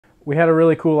We had a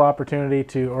really cool opportunity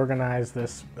to organize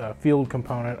this field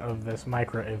component of this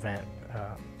MICRA event.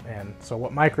 And so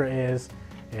what MICRA is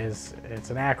it's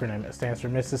an acronym. It stands for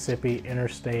Mississippi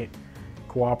Interstate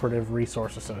Cooperative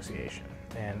Resource Association.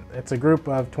 And it's a group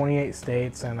of 28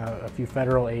 states and a few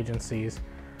federal agencies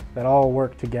that all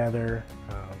work together.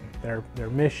 Their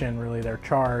mission, really their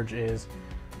charge, is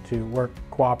to work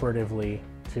cooperatively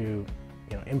to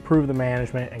improve the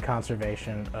management and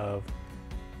conservation of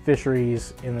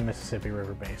fisheries in the Mississippi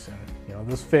River Basin.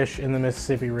 Those fish in the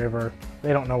Mississippi River,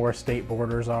 they don't know where state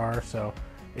borders are, so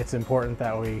it's important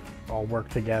that we all work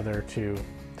together to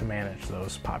manage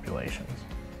those populations.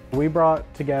 We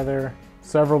brought together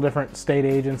several different state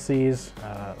agencies,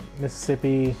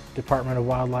 Mississippi Department of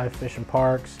Wildlife, Fish and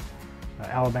Parks,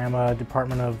 Alabama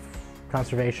Department of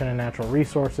Conservation and Natural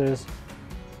Resources.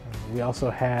 We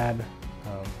also had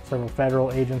several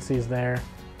federal agencies there,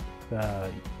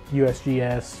 the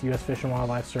USGS, U.S. Fish and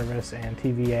Wildlife Service, and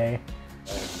TVA.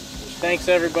 Thanks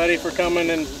everybody for coming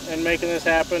and making this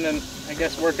happen, and I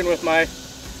guess working with my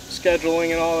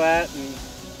scheduling and all that, and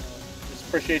just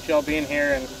appreciate y'all being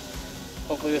here, and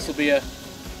hopefully this will be a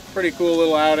pretty cool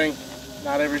little outing.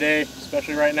 Not every day,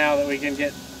 especially right now, that we can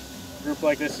get a group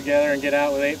like this together and get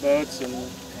out with 8 boats and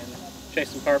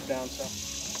chase some carp down.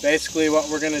 So basically what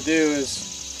we're going to do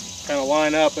is kind of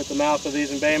line up at the mouth of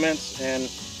these embayments and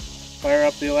fire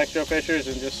up the electrofishers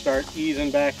and just start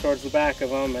easing back towards the back of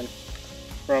them. And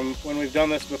from when we've done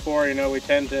this before, we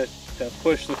tend to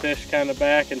push the fish kind of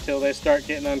back until they start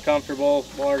getting uncomfortable,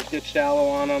 waters get shallow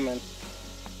on them. And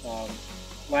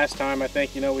last time I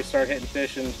think we start hitting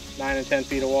fish in 9 and 10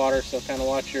 feet of water, so kind of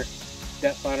watch your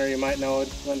depth finder. You might know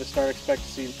when to start expecting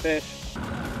to see fish.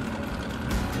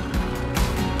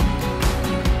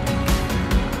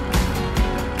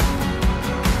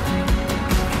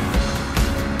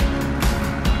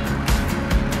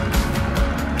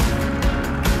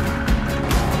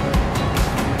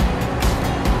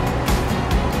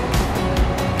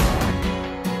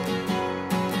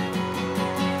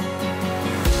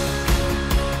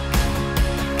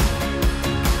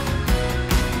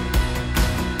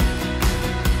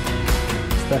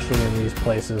 Especially in these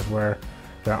places where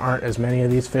there aren't as many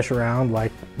of these fish around,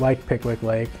 like Pickwick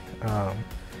Lake.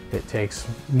 It takes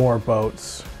more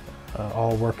boats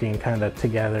all working kind of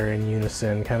together in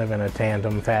unison, kind of in a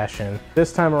tandem fashion.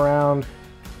 This time around,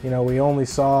 we only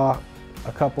saw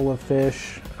a couple of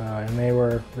fish, and they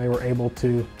were able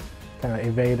to kind of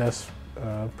evade us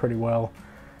pretty well.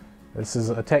 This is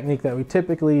a technique that we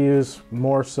typically use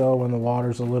more so when the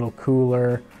water's a little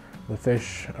cooler. The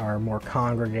fish are more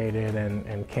congregated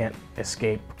and can't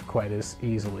escape quite as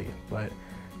easily. But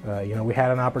we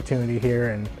had an opportunity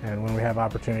here, and when we have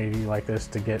opportunity like this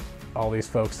to get all these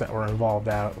folks that were involved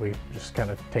out, we just kind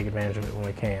of take advantage of it when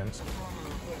we can. So.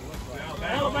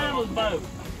 Alabama's boat.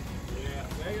 Yeah,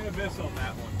 they got a miss on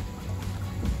that one.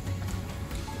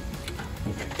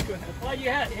 Well,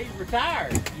 he's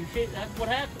retired. That's what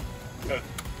happened.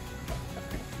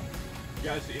 You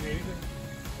guys seen anything?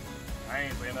 I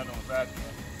ain't seeing nothing on the side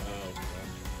yet.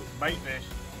 Oh, Bait fish,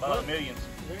 a lot of millions.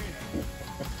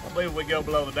 I believe if we go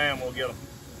below the dam, we'll get them.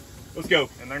 let's go.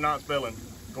 And they're not spilling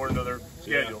according to their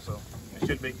schedule, so it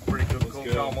should be pretty cool,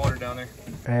 calm water down there.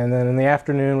 And then in the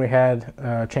afternoon, we had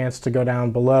a chance to go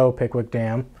down below Pickwick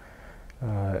Dam,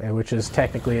 which is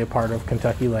technically a part of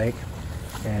Kentucky Lake.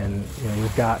 And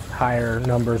we've got higher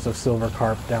numbers of silver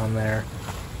carp down there,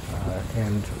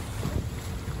 and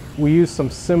we used some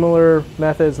similar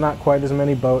methods, not quite as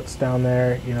many boats down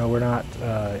there. We're not,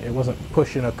 it wasn't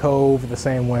pushing a cove the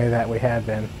same way that we had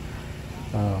been.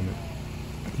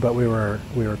 But we were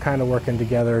kind of working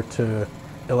together to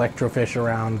electrofish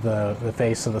around the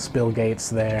face of the spill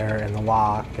gates there and the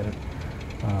lock, and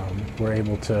we're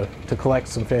able to collect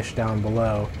some fish down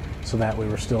below so that we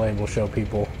were still able to show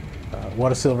people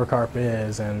what a silver carp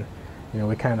is. And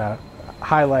we kind of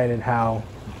highlighted how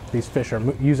these fish are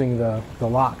using the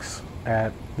locks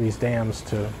at these dams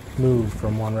to move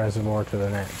from one reservoir to the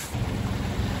next.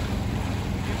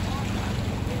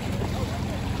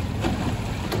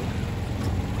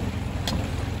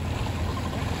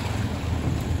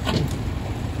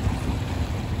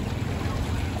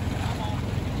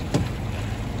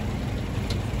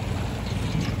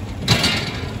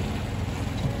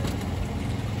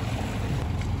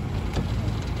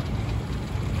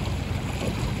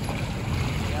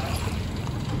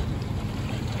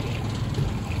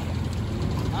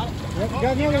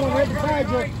 Got another one right beside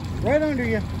you, right under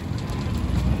you,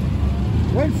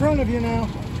 right in front of you now.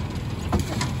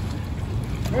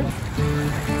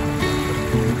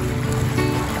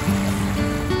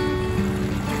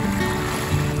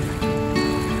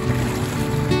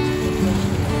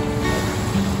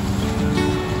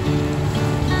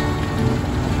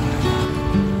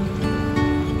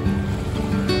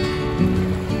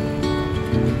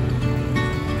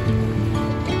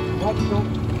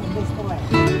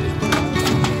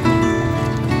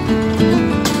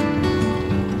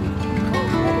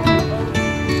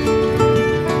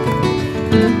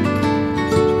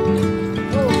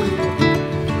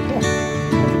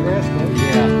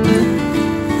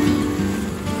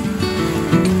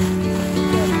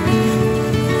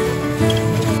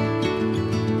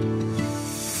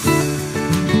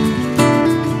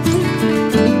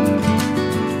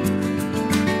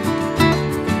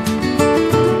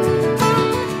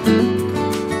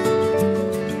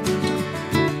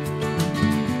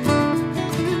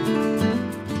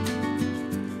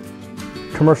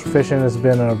 Commercial fishing has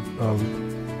been a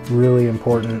really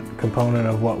important component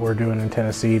of what we're doing in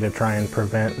Tennessee to try and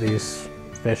prevent these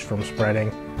fish from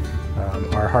spreading.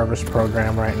 Our harvest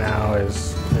program right now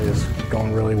is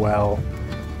going really well.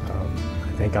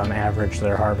 I think on average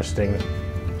they're harvesting,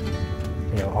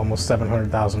 almost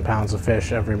 700,000 pounds of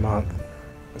fish every month.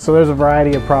 So there's a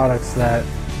variety of products that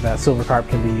silver carp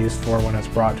can be used for when it's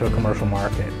brought to a commercial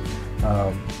market.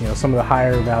 Some of the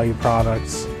higher value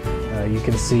products, you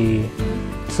can see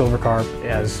silver carp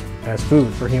as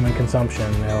food for human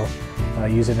consumption. They'll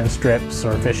use it in strips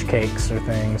or fish cakes or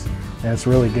things, and it's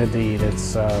really good to eat.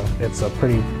 It's a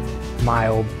pretty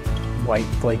mild, white,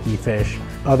 flaky fish.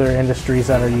 Other industries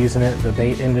that are using it, the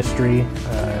bait industry,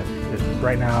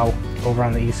 right now over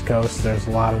on the East Coast, there's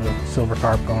a lot of the silver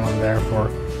carp going over there for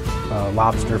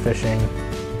lobster fishing,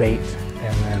 bait,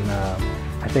 and then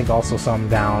I think also some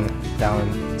down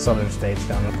in southern states,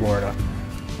 down in Florida,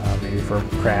 maybe for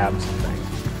crabs and things.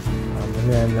 And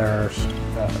then there's,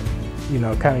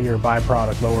 kind of your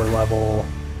byproduct, lower level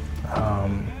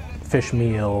fish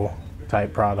meal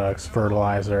type products,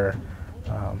 fertilizer,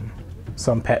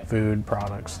 some pet food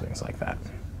products, things like that.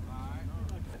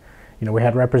 We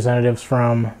had representatives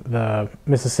from the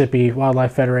Mississippi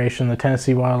Wildlife Federation, the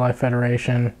Tennessee Wildlife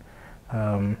Federation,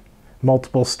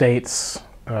 multiple states,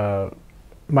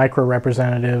 micro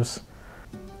representatives.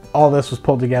 All this was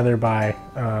pulled together by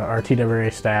our TWA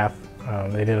staff.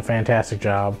 They did a fantastic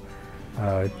job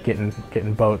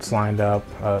getting boats lined up.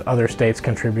 Other states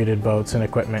contributed boats and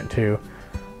equipment too.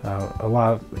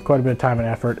 Quite a bit of time and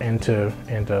effort into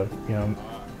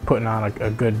putting on a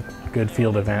good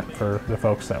field event for the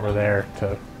folks that were there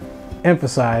to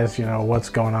emphasize what's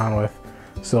going on with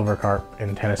silver carp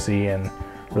in Tennessee, and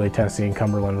really Tennessee and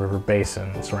Cumberland River Basin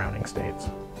and surrounding states.